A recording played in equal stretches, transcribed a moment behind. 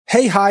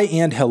Hey, hi,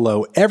 and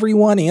hello,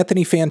 everyone.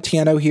 Anthony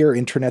Fantano here,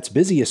 internet's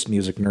busiest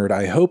music nerd.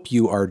 I hope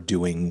you are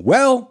doing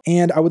well,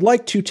 and I would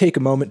like to take a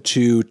moment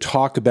to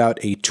talk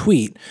about a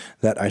tweet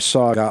that I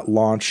saw got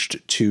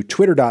launched to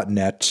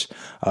twitter.net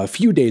a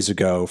few days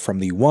ago from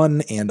the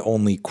one and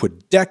only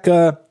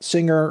Quedeca,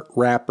 singer,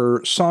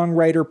 rapper,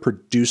 songwriter,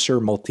 producer,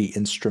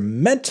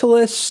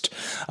 multi-instrumentalist.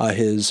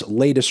 His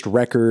latest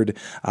record,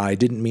 I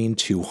Didn't Mean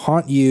to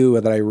Haunt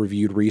You, that I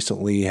reviewed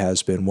recently,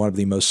 has been one of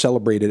the most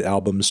celebrated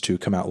albums to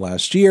come out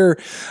last year.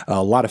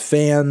 A lot of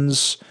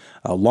fans,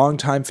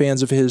 longtime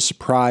fans of his,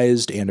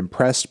 surprised and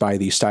impressed by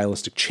the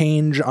stylistic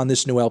change on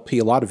this new LP.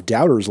 A lot of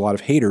doubters, a lot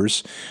of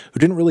haters who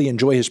didn't really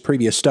enjoy his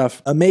previous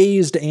stuff,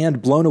 amazed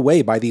and blown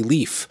away by the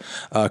leaf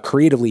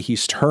creatively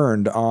he's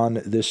turned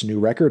on this new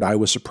record. I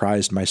was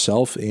surprised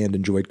myself and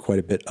enjoyed quite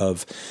a bit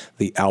of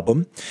the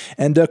album.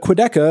 And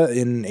Quedeca,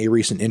 in a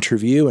recent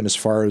interview, and as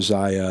far as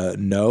I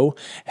know,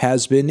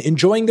 has been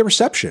enjoying the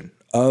reception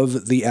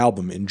of the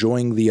album,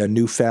 enjoying the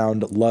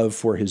newfound love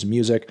for his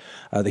music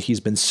that he's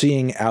been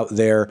seeing out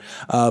there,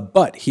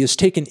 but he has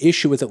taken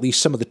issue with at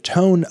least some of the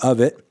tone of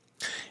it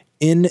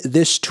in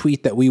this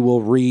tweet that we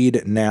will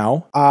read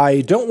now.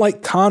 I don't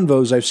like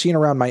convos I've seen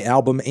around my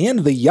album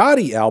and the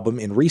Yachty album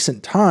in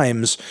recent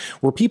times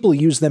where people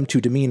use them to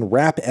demean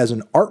rap as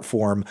an art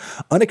form.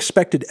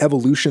 Unexpected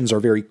evolutions are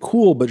very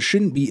cool, but it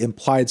shouldn't be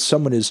implied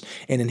someone is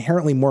an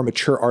inherently more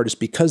mature artist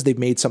because they've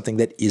made something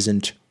that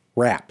isn't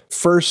rap.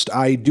 First,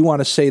 I do want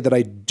to say that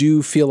I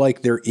do feel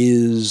like there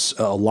is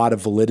a lot of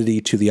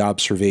validity to the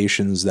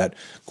observations that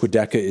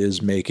Quedeca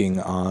is making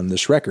on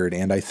this record,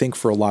 and I think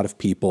for a lot of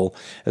people,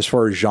 as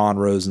far as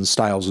genres and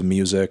styles of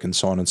music and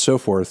so on and so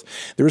forth,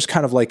 there is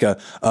kind of like a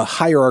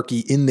hierarchy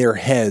in their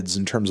heads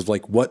in terms of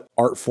like what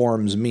art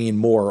forms mean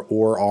more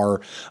or are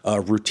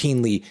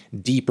routinely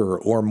deeper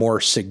or more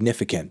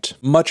significant.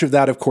 Much of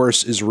that, of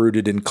course, is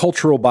rooted in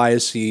cultural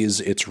biases.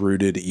 It's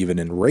rooted even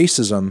in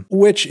racism,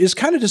 which is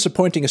kind of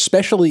disappointing,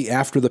 especially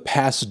after the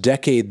past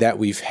decade that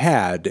we've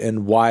had.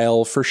 And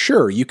while for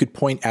sure you could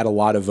point at a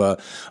lot of a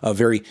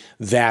very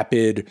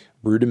vapid,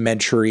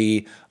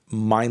 rudimentary,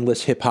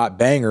 mindless hip-hop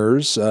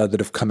bangers that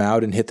have come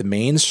out and hit the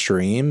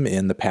mainstream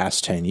in the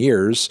past 10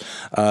 years,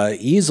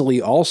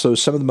 easily also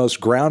some of the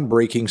most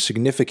groundbreaking,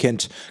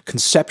 significant,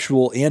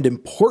 conceptual, and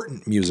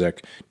important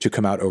music to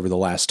come out over the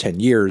last 10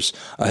 years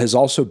has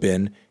also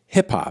been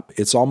hip-hop.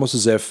 It's almost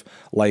as if,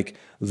 like,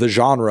 the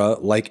genre,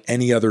 like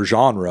any other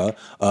genre,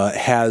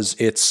 has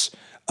its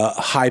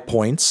high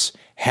points,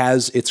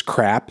 has its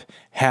crap,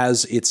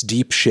 has its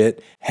deep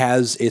shit,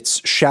 has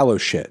its shallow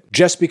shit.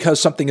 Just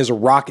because something is a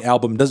rock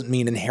album doesn't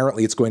mean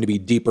inherently it's going to be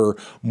deeper,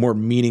 more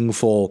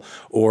meaningful,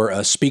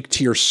 or speak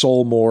to your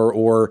soul more,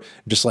 or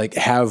just like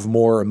have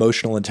more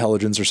emotional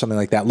intelligence or something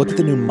like that. Look at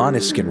the new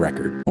Måneskin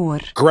record. Or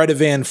Greta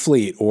Van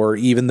Fleet, or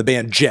even the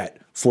band Jet,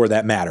 for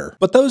that matter.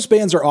 But those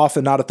bands are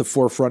often not at the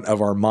forefront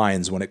of our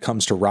minds when it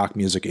comes to rock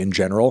music in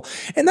general,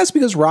 and that's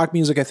because rock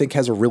music, I think,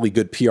 has a really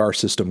good PR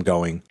system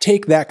going.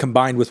 Take that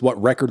combined with what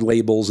record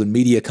labels and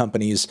media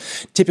companies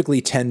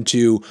typically tend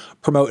to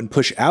promote and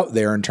push out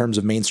there in terms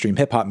of mainstream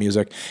hip-hop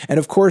music, and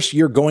of course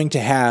you're going to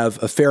have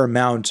a fair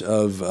amount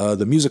of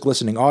the music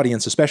listening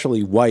audience,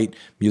 especially white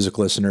music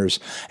listeners,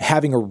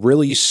 having a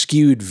really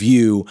skewed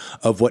view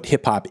of what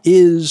hip-hop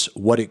is,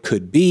 what it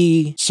could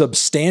be,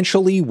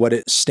 substantially what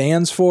it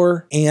stands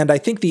for. And I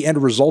think the end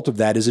result of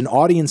that is in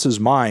audiences'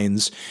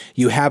 minds,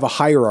 you have a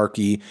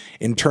hierarchy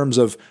in terms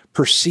of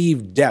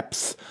perceived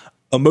depth,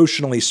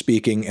 emotionally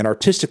speaking and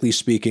artistically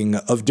speaking,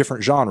 of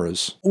different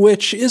genres,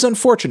 which is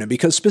unfortunate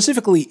because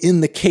specifically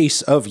in the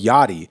case of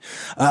Yachty,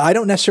 I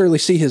don't necessarily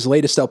see his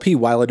latest LP,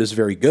 while it is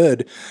very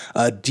good,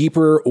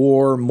 deeper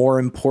or more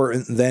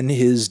important than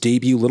his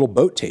debut Little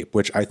Boat Tape,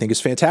 which I think is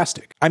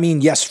fantastic. I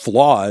mean, yes,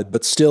 flawed,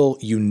 but still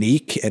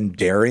unique and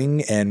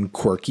daring and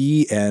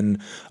quirky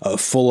and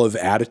full of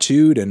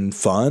attitude and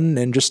fun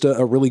and just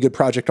a really good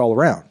project all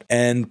around.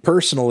 And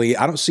personally,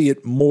 I don't see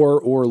it more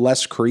or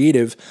less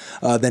creative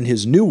than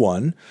his new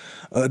one,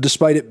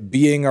 despite it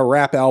being a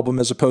rap album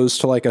as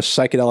opposed to like a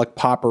psychedelic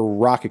pop or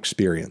rock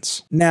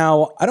experience.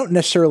 Now, I don't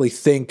necessarily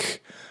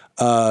think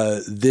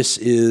this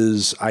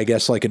is, I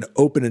guess, like an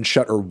open and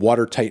shut or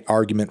watertight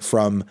argument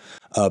from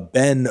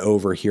Ben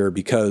over here,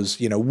 because,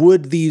 you know,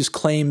 would these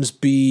claims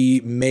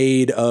be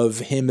made of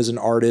him as an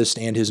artist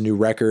and his new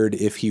record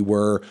if he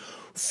were,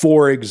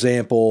 for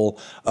example,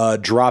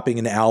 dropping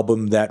an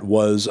album that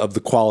was of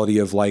the quality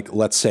of, like,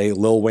 let's say,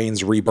 Lil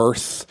Wayne's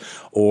Rebirth,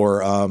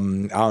 or, I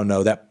don't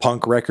know, that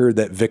punk record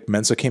that Vic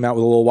Mensa came out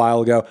with a little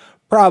while ago?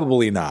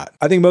 Probably not.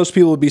 I think most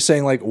people would be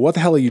saying, like, what the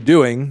hell are you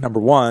doing, number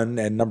one,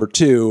 and number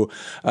two,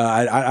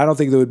 I don't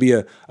think there would be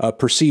a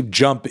perceived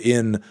jump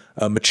in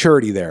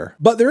maturity there.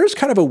 But there is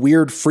kind of a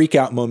weird freak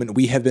out moment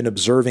we have been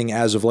observing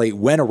as of late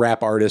when a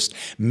rap artist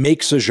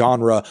makes a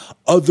genre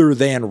other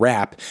than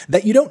rap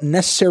that you don't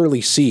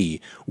necessarily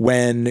see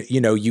when, you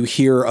know, you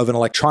hear of an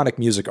electronic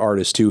music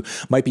artist who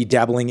might be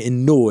dabbling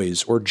in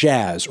noise or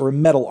jazz, or a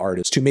metal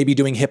artist who may be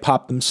doing hip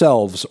hop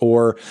themselves,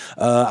 or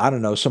I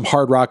don't know, some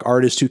hard rock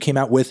artist who came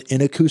out with an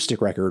an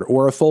acoustic record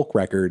or a folk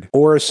record,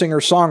 or a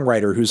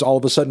singer-songwriter who's all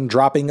of a sudden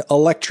dropping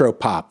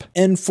electropop.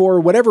 And for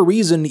whatever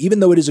reason, even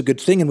though it is a good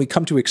thing and we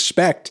come to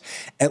expect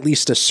at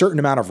least a certain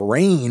amount of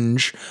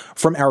range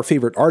from our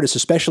favorite artists,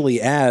 especially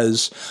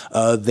as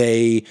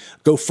they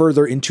go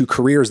further into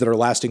careers that are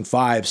lasting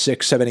 5,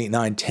 6, 7, 8,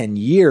 9, 10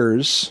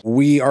 years,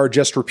 we are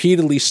just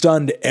repeatedly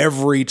stunned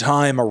every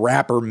time a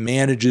rapper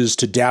manages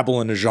to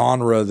dabble in a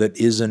genre that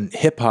isn't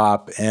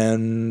hip-hop.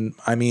 And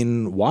I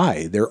mean,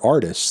 why? They're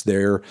artists.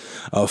 They're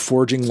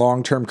forging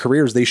long-term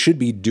careers. They should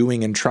be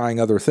doing and trying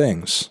other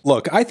things.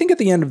 Look, I think at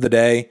the end of the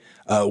day,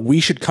 we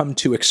should come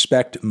to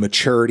expect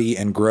maturity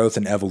and growth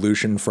and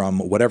evolution from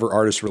whatever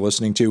artist we're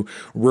listening to,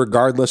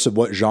 regardless of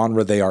what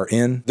genre they are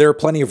in. There are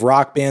plenty of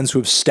rock bands who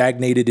have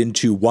stagnated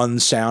into one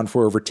sound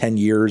for over 10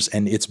 years,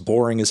 and it's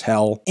boring as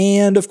hell.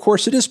 And of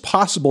course, it is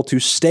possible to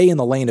stay in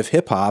the lane of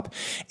hip-hop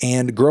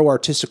and grow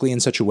artistically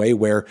in such a way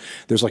where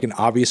there's like an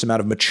obvious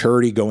amount of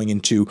maturity going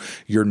into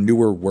your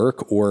newer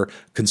work or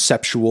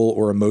conceptual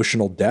or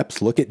emotional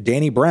depth. Look at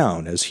Danny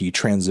Brown as he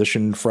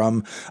transitioned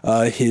from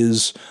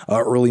his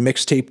early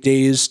mixtape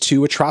days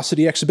to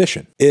Atrocity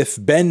Exhibition.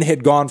 If Ben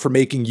had gone from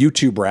making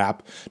YouTube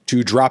rap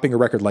to dropping a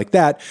record like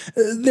that,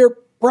 there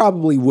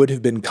probably would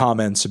have been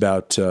comments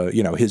about,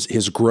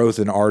 his growth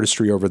in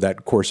artistry over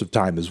that course of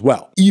time as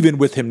well, even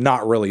with him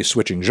not really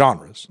switching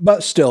genres.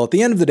 But still, at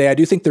the end of the day, I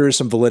do think there is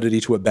some validity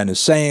to what Ben is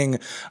saying.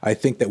 I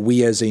think that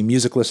we as a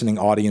music listening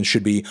audience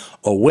should be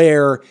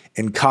aware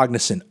and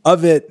cognizant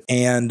of it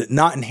and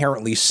not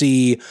inherently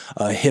see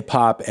hip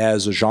hop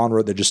as a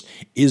genre that just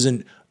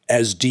isn't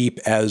as deep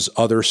as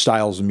other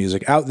styles of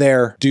music out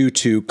there due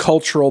to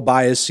cultural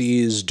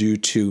biases, due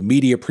to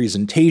media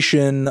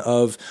presentation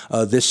of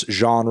this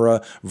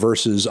genre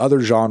versus other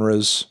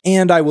genres.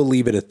 And I will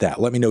leave it at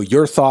that. Let me know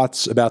your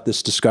thoughts about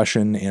this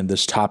discussion and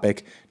this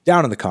topic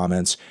down in the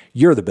comments.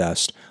 You're the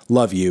best.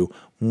 Love you.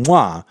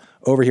 Mwah.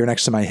 Over here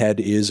next to my head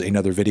is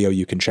another video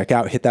you can check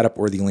out. Hit that up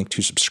or the link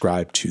to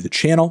subscribe to the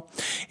channel.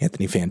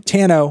 Anthony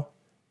Fantano,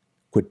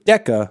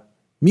 Quedeca,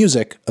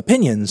 music,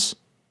 opinions,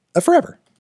 forever.